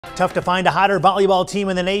Tough to find a hotter volleyball team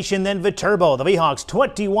in the nation than Viterbo. The Vhawks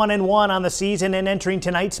 21-1 on the season and entering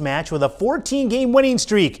tonight's match with a 14-game winning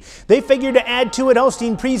streak. They figured to add to it,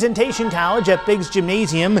 hosting Presentation College at Biggs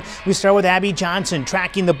Gymnasium. We start with Abby Johnson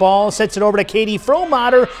tracking the ball, sets it over to Katie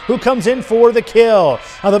Frohmatter, who comes in for the kill.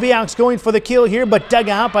 Now the Vhawks going for the kill here, but dug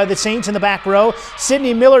out by the Saints in the back row.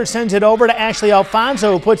 Sydney Miller sends it over to Ashley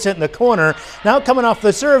Alfonso, who puts it in the corner. Now coming off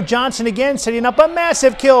the serve, Johnson again setting up a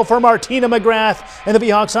massive kill for Martina McGrath, and the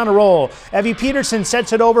Vhawks on a roll. Evie Peterson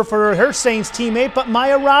sets it over for her Saints teammate, but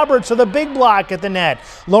Maya Roberts with a big block at the net.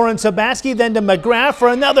 Lauren Sabaski then to McGrath for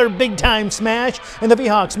another big-time smash, and the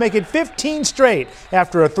Vhawks make it 15 straight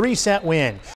after a 3-set win.